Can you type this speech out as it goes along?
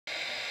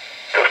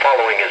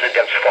following is a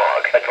dense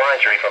fog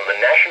advisory from the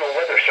National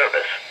Weather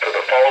Service for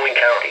the following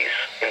counties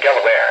in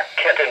Delaware,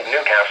 Kent and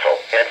Newcastle,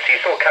 and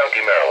Cecil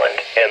County, Maryland,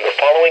 and the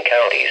following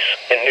counties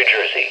in New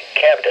Jersey,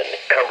 Camden,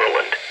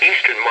 Cumberland,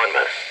 Eastern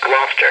Monmouth,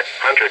 Gloucester,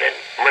 Hunterdon,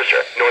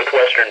 Mercer,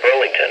 Northwestern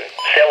Burlington,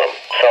 Salem,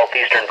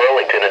 Southeastern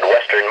Burlington and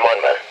Western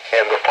Monmouth,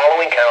 and the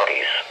following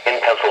counties in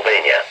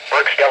Pennsylvania,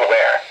 Berks,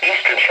 Delaware,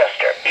 Eastern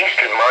Chester,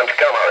 Eastern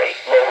Montgomery,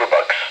 Lower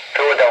Bucks,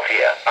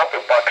 Philadelphia,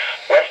 Upper Bucks,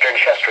 Western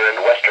Chester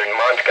and Western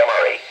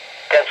Montgomery.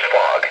 Dense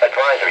fog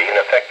advisory in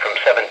effect from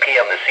 7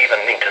 p.m. this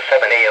evening to 7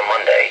 a.m.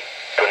 Monday.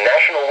 The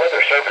National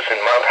Weather Service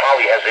in Mount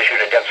Holly has issued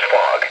a dense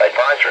fog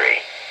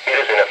advisory. It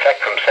is in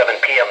effect from 7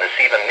 p.m. this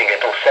evening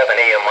until 7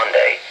 a.m.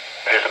 Monday.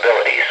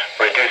 Visibilities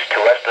reduced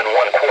to less than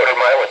 1/4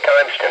 mile at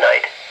times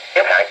tonight.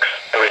 Impacts: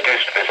 the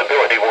reduced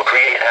visibility will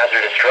create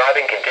hazardous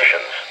driving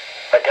conditions.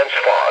 A dense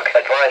fog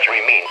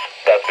advisory means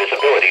that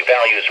visibility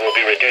values will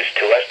be reduced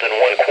to less than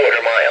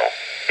 1/4 mile.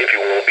 If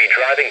you will be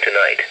driving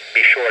tonight,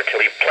 be sure to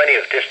leave plenty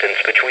of distance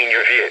between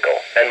your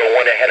vehicle and the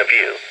one ahead of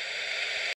you.